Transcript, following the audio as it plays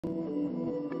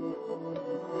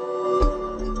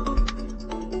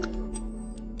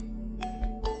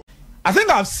I think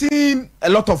I've seen a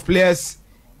lot of players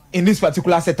in this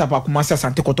particular setup. Kumasi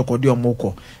Asante Kotoko di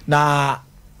Omoko. Now,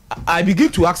 I begin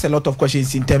to ask a lot of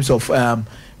questions in terms of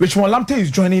Richmond Lamptey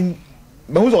is joining.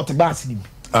 Who's at the bus?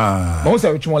 Who's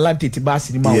Richmond Lamptey to bus?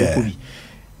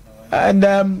 And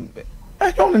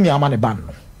I don't know the ban.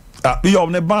 You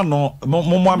on the ban no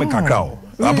Momo Kakao.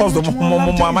 Apostle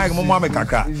Momo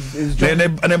Kaka. Then a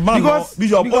ban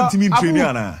Bishop ultimate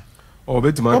trainer.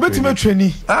 Obetima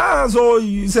training. So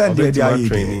you said the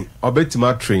training.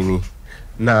 Obetima training.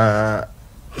 Na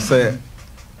say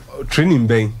training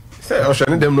bang. Say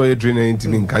Oshani them no training into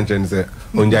me can't say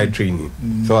only training.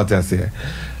 So what I say.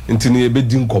 Into ne be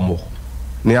din komo.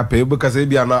 Ne ape because e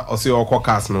bia na ose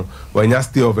okọ no when ya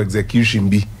stay of execution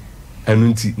bi.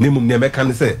 And nti ne mum ne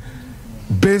meka say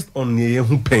based on ne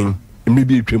hu pen me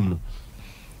be twem no.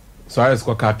 So I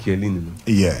score car kielin no.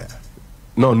 Yeah.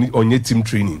 No on your team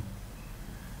training.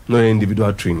 No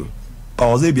individual training.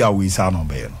 Or they be a wisa no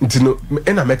be. Nti no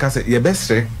na meka say your best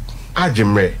say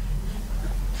ajemre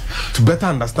to better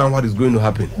understand what is going to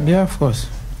happen. Yeah, of course.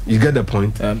 You get the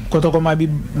point. Kotoko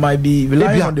might be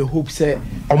relying on the hope say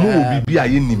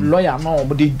lawyer no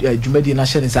but the Jumedi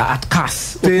Nation is at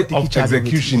cast state of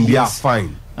execution they are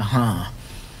fine.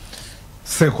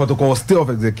 Say Kotoko state of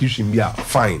execution they are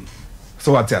fine.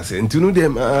 So what I say and to know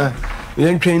them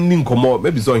young training come out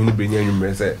maybe so in the brain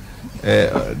you say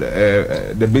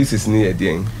the basis near the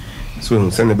end.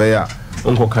 So send the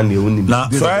Uncle Candy only. Now,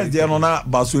 so I did not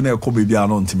Basuna Kobe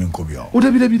Biano Timin Kobio. Would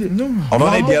there be no? Or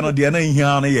Biano Diana in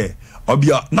here. Or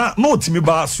be not no Timmy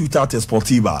Bar suit out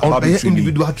Sportiva or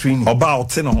individual training about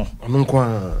Teno.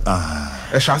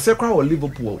 A Shaseka or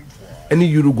Liverpool, any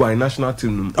Uruguay national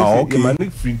team. Okay,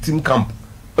 free team camp.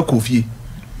 A coffee.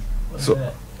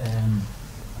 So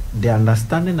the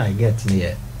understanding I get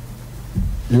here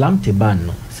Lamptey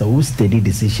ban, so who steady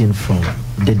decision from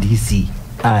the DC.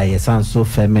 It sounds so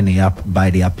feminine up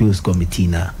by the appeals committee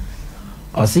now.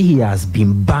 Or see, he has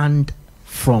been banned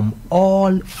from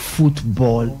all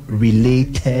football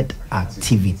related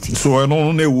activities. So I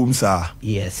don't know sir.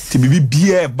 Yes. To be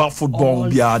beer about football, all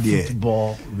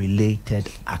football related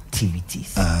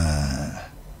activities.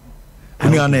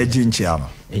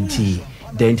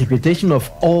 The interpretation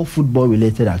of all football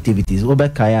related activities.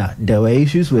 Obekaya, there were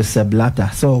issues with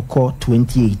Seblata, so called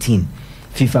 2018.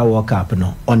 FIFA World Cup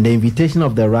on the invitation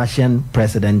of the Russian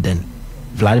president then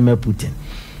Vladimir Putin.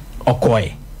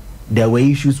 Okoye, there were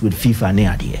issues with FIFA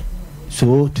near there.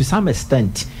 So to some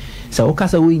extent, so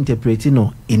Okasa we interpret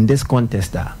in this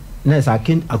contest next I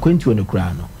can't to the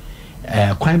crown.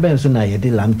 Quite ben so na yede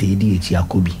Lamptey DH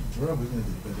Yakobi.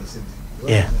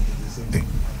 Yeah.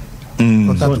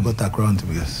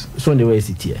 So the way is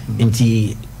it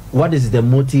here. What is the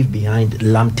motive behind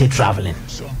Lamptey traveling?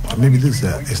 So maybe this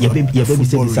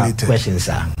is question,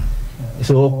 sir.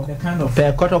 So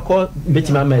per Kotoko,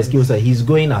 Betimama excuse he's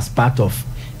going as part of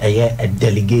a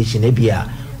delegation, maybe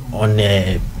on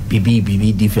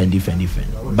BB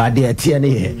different. But they are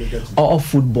TNA all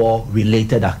football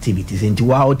related activities. Into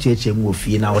wow church will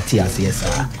feel now TSS.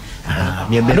 I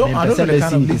don't know the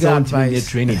kind of legal advice.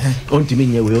 Training. On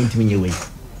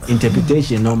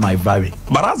interpretation on my vary.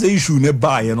 But as the issue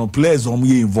nearby, players on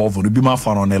me involved will be my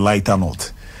fan on a lighter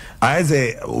note. I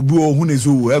say,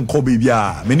 Buohunezu and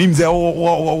Kobibia. Meaning,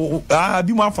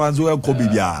 be my fans who are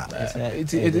Kobibia.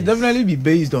 It definitely be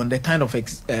based on the kind of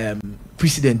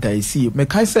precedent I see.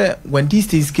 Mekaise, when these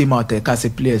things came out, the Kase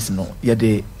players,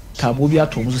 the Tabobia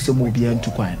Tomusu Mobia and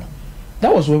Tukwano.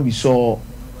 That was when we saw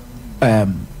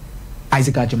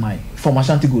Isaac Ajamai from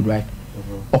Ashanti Good, right?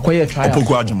 Okoye trials.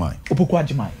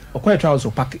 Okoye trials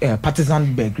of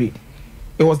Partisan Belgrade.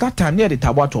 It was that time near the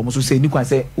Tabwa to almost say Nikwan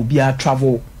say Ubia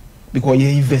travel because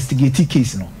he investigated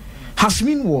case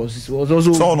Hashmin was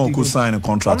also so no could sign a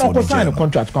contract. No could sign a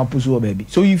contract campus baby.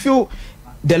 So you feel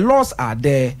the laws are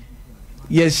there.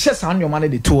 Yes, just hand your money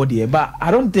the tour there, but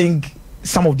I don't think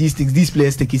some of these things these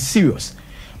players take it serious.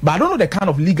 But I don't know the kind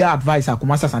of legal advice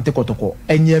Akumasa Asante Kotoko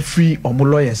any free or more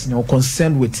lawyers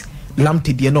concerned with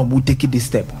Lamptey Diano will take this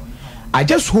step. I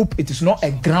just hope it is not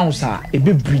a ground, sir, a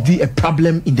bit breeding a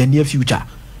problem in the near future.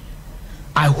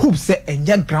 I hope, sir, a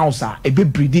young ground, sir, a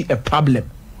bit breeding a problem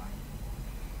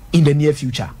in the near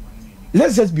future.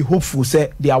 Let's just be hopeful,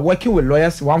 sir. They are working with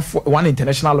lawyers, one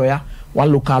international lawyer, one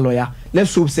local lawyer.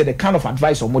 Let's hope, sir, the kind of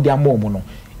advice of Modia Momono.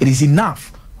 It is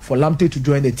enough for Lamptey to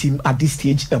join the team at this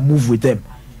stage and move with them.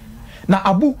 Now,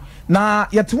 Abu, now,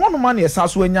 yet one man is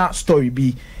also story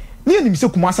be. Ni nim se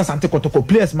Kumasa Asante Kotoko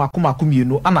players makuma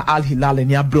kumino ana Al-Hilal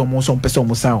ni abro mo so mpese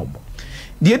mo san omo.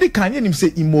 De edi kan nim se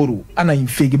Imoro ana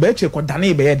Infegi be che ko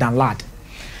dane be Danlad.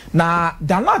 Na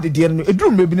Danlad de no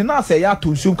eduru mebi na say ya to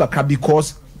nsum kakra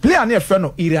because player near friend no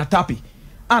Iriatapi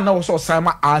and now also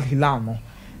Simon Al-Hilal no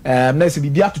next be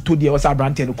to the was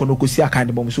Branty and Kotoko see a kind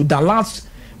of bomb so the last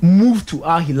move to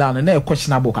Al-Hilal and then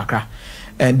questionable kakra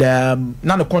and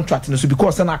now the contract so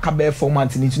because then I can bear 4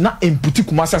 months into not input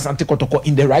Kumasi Asante Kotoko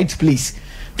in the right place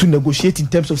to negotiate in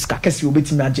terms of skakesi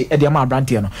obeti maje e de ma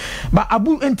Branty no but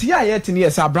Abu entia yet ni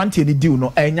yes Branty ni deal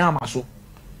no enya so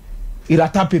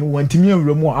Iriatapi no wantimi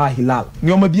enwremu Al-Hilal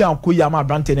nyoma bi anko ya ma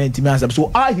Branty na ntimi ansem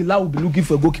so Al-Hilal will be looking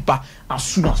for a goalkeeper as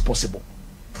soon as possible.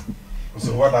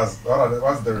 So what's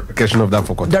the repercussion of that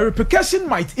for Kotoko? The repercussion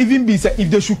might even be if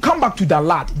they should come back to the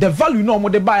lad, the value no more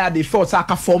they buy they felt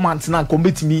saka 4 months now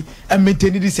commit me and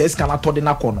maintain this escalator de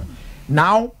na kono.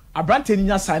 Now Branty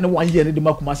ni sign 1 year ni de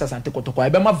Kumasi Asante Kotoko. E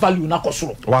be ma value na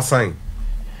kosoro. What sign?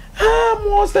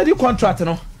 More steady contract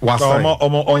no. On sign.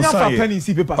 On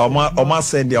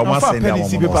sign.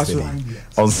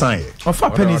 On sign.